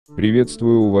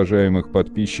Приветствую уважаемых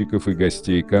подписчиков и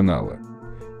гостей канала.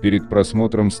 Перед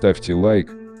просмотром ставьте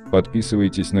лайк,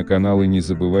 подписывайтесь на канал и не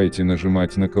забывайте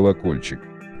нажимать на колокольчик.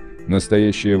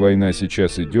 Настоящая война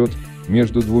сейчас идет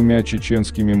между двумя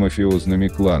чеченскими мафиозными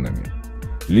кланами.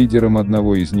 Лидером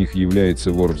одного из них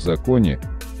является вор в законе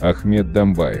Ахмед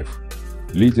Домбаев.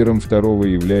 Лидером второго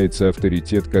является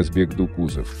авторитет Казбек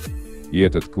Дукузов. И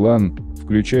этот клан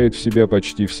включает в себя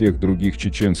почти всех других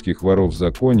чеченских воров в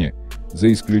законе,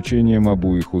 за исключением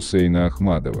обуи Хусейна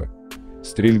Ахмадова.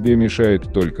 Стрельбе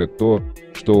мешает только то,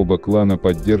 что оба клана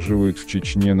поддерживают в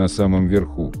Чечне на самом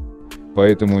верху.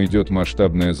 Поэтому идет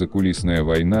масштабная закулисная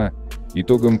война,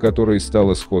 итогом которой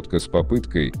стала сходка с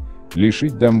попыткой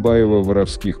лишить Домбаева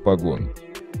воровских погон.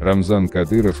 Рамзан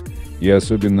Кадыров и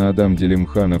особенно Адам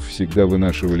Делимханов всегда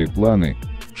вынашивали планы,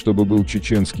 чтобы был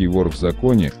чеченский вор в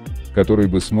законе, который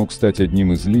бы смог стать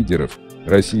одним из лидеров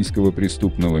российского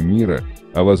преступного мира,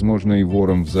 а возможно и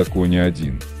вором в законе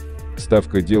один.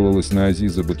 Ставка делалась на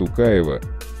Азиза Батукаева,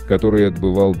 который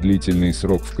отбывал длительный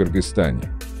срок в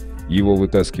Кыргызстане. Его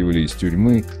вытаскивали из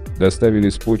тюрьмы, доставили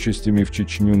с почестями в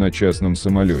Чечню на частном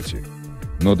самолете.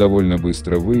 Но довольно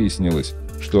быстро выяснилось,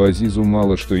 что Азизу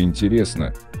мало что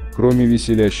интересно, кроме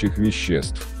веселящих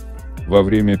веществ. Во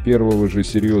время первого же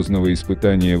серьезного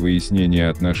испытания выяснения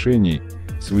отношений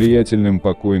с влиятельным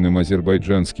покойным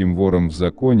азербайджанским вором в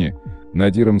законе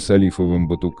Надиром Салифовым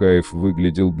Батукаев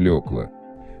выглядел блекло.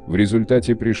 В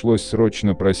результате пришлось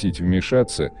срочно просить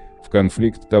вмешаться в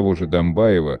конфликт того же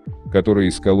Домбаева, который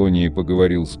из колонии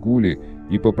поговорил с Гули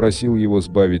и попросил его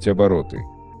сбавить обороты.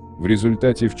 В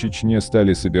результате в Чечне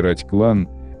стали собирать клан,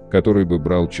 который бы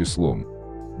брал числом.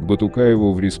 К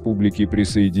Батукаеву в республике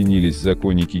присоединились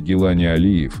законники Гилани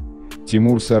Алиев,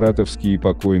 Тимур Саратовский и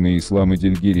покойный Ислам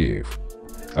Идильгиреев.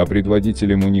 А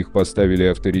предводителем у них поставили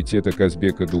авторитета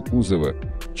Казбека Дукузова,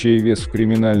 чей вес в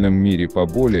криминальном мире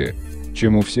поболее,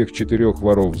 чем у всех 4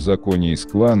 воров в законе из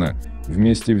клана,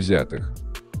 вместе взятых.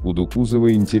 У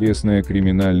Дукузова интересная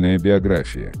криминальная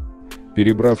биография.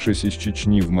 Перебравшись из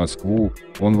Чечни в Москву,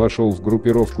 он вошел в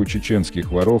группировку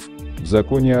чеченских воров в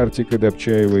законе Артика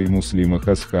Допчаева и Муслима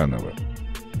Хасханова.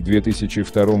 К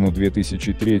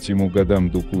 2002-2003 годам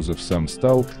Дукузов сам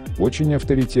стал очень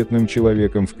авторитетным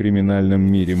человеком в криминальном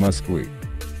мире Москвы.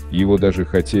 Его даже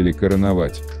хотели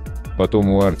короновать. Потом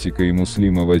у Артика и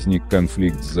Муслима возник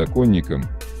конфликт с законником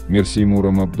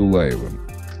Мирсеймуром Абдуллаевым.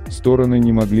 Стороны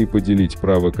не могли поделить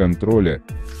право контроля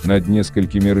над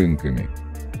несколькими рынками.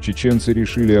 Чеченцы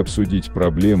решили обсудить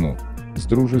проблему с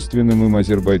дружественным им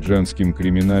азербайджанским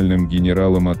криминальным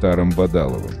генералом Атаром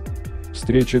Бадаловым.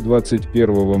 Встреча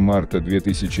 21 марта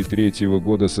 2003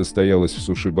 года состоялась в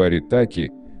суши-баре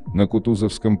 «Таки» на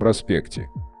Кутузовском проспекте.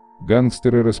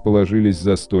 Гангстеры расположились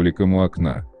за столиком у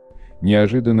окна.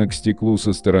 Неожиданно к стеклу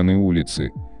со стороны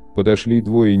улицы подошли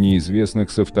двое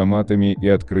неизвестных с автоматами и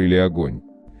открыли огонь.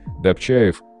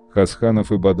 Допчаев,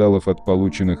 Хасханов и Бадалов от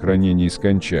полученных ранений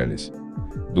скончались.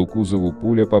 Дукузову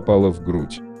пуля попала в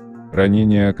грудь.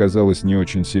 Ранение оказалось не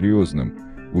очень серьезным.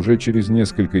 Уже через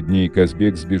несколько дней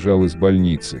Казбек сбежал из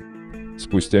больницы.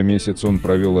 Спустя месяц он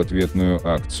провел ответную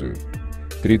акцию.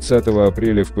 30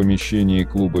 апреля в помещении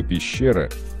клуба «Пещера»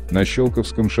 на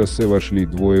Щелковском шоссе вошли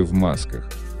двое в масках.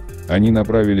 Они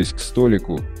направились к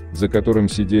столику, за которым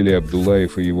сидели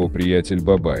Абдуллаев и его приятель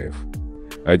Бабаев.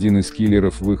 Один из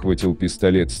киллеров выхватил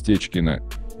пистолет Стечкина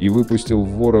и выпустил в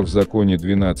вора в законе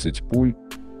 12 пуль,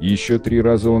 еще 3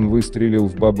 раза он выстрелил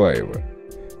в Бабаева.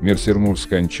 Мирсеймур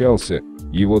скончался,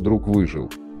 его друг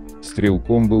выжил.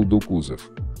 Стрелком был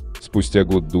Дукузов. Спустя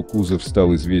год Дукузов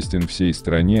стал известен всей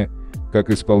стране, как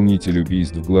исполнитель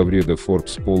убийств главреда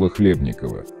Forbes Пола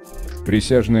Хлебникова.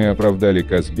 Присяжные оправдали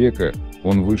Казбека,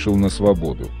 он вышел на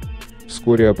свободу.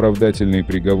 Вскоре оправдательный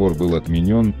приговор был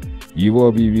отменен, его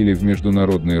объявили в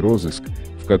международный розыск,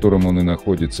 в котором он и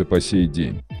находится по сей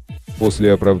день.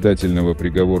 После оправдательного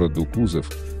приговора Дукузов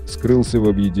скрылся в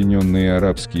Объединенные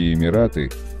Арабские Эмираты,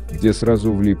 где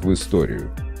сразу влип в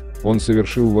историю. Он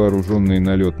совершил вооруженный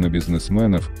налет на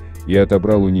бизнесменов и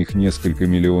отобрал у них несколько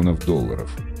миллионов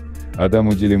долларов.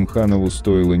 Адаму Делимханову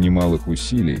стоило немалых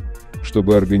усилий,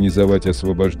 чтобы организовать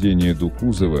освобождение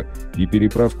Дукузова и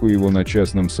переправку его на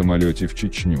частном самолете в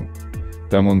Чечню.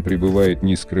 Там он пребывает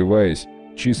не скрываясь,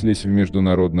 числясь в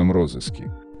международном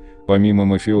розыске. Помимо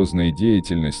мафиозной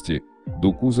деятельности,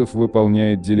 Дукузов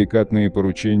выполняет деликатные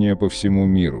поручения по всему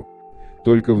миру.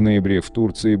 Только в ноябре в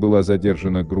Турции была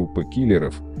задержана группа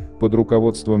киллеров под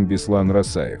руководством Беслан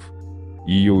Расаев.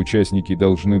 Ее участники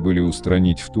должны были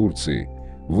устранить в Турции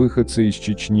выходца из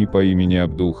Чечни по имени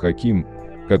Абдул-Хаким,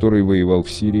 который воевал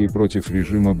в Сирии против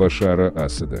режима Башара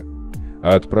Асада,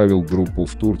 а отправил группу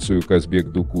в Турцию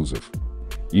Казбек Дукузов.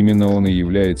 Именно он и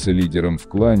является лидером в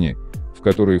клане, в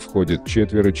который входят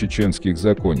 4 чеченских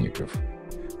законников.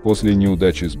 После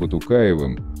неудачи с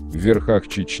Батукаевым, в верхах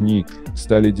Чечни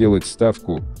стали делать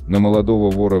ставку на молодого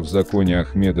вора в законе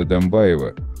Ахмеда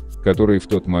Домбаева, который в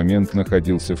тот момент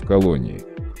находился в колонии.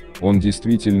 Он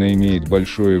действительно имеет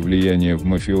большое влияние в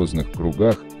мафиозных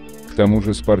кругах, к тому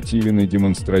же спортивен и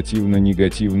демонстративно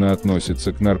негативно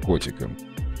относится к наркотикам.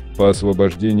 По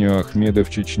освобождению Ахмеда в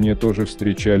Чечне тоже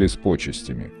встречали с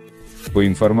почестями. По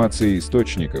информации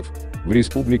источников, в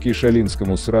республике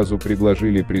Шалинскому сразу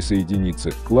предложили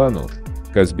присоединиться к клану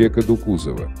Казбека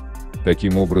Дукузова.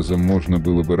 Таким образом можно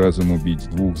было бы разом убить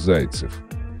 2 зайцев.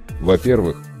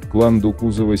 Во-первых, клан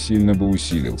Дукузова сильно бы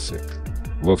усилился.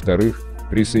 Во-вторых,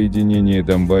 присоединение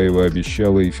Домбаева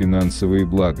обещало и финансовые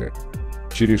блага.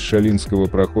 Через Шалинского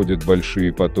проходят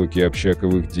большие потоки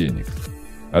общаковых денег.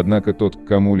 Однако тот к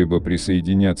кому-либо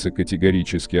присоединяться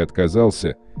категорически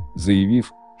отказался,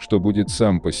 заявив, что будет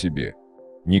сам по себе.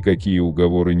 Никакие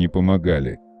уговоры не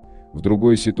помогали. В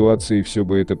другой ситуации все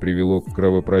бы это привело к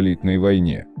кровопролитной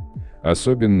войне.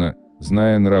 Особенно,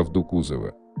 зная нрав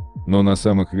Дукузова. Но на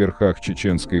самых верхах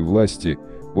чеченской власти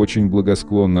очень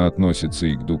благосклонно относятся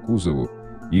и к Дукузову,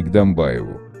 и к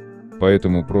Домбаеву.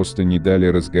 Поэтому просто не дали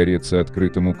разгореться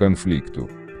открытому конфликту.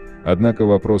 Однако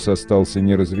вопрос остался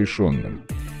неразрешенным.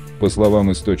 По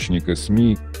словам источника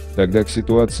СМИ, тогда к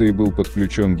ситуации был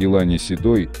подключен Гилани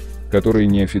Седой, который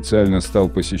неофициально стал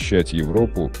посещать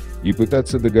Европу и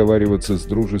пытаться договариваться с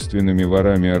дружественными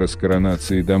ворами о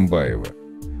раскоронации Домбаева.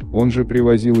 Он же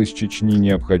привозил из Чечни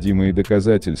необходимые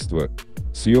доказательства,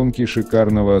 съемки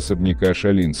шикарного особняка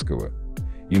Шалинского,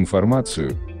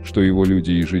 информацию, что его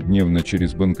люди ежедневно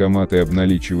через банкоматы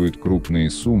обналичивают крупные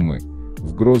суммы,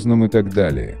 в Грозном и так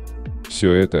далее.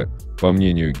 Все это, по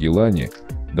мнению Гилани,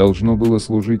 должно было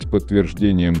служить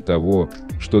подтверждением того,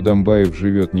 что Домбаев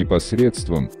живет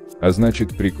непосредством, а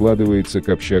значит прикладывается к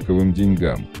общаковым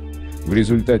деньгам. В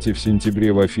результате в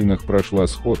сентябре в Афинах прошла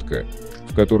сходка,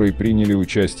 в которой приняли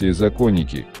участие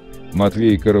законники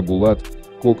Матвей Карабулат,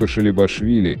 Кока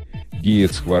Шалибашвили,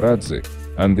 Гиец Хварадзе,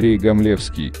 Андрей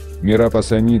Гамлевский, Мираб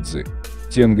Асанидзе,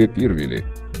 Тенга Пирвели,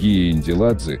 Гия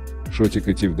Индиладзе,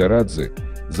 Шотика Тевдарадзе,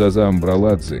 Заза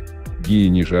Амбраладзе, Гия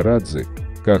Нижарадзе,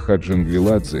 Каха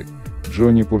Джангвиладзе,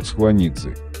 Джонни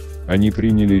Пурцхванидзе. Они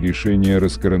приняли решение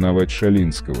раскороновать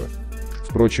Шалинского.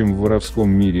 Впрочем, в воровском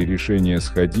мире решение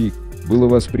 «сходи» было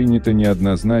воспринято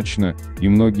неоднозначно, и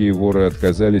многие воры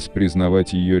отказались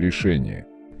признавать ее решение.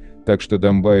 Так что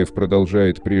Домбаев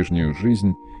продолжает прежнюю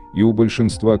жизнь, и у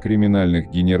большинства криминальных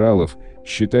генералов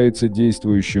считается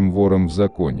действующим вором в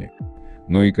законе.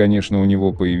 Но и, конечно, у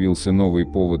него появился новый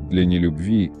повод для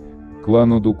нелюбви –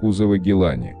 клану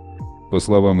Дукузова-Гилани. По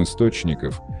словам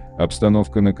источников,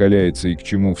 обстановка накаляется, и к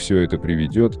чему все это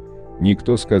приведет,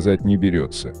 никто сказать не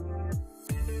берется.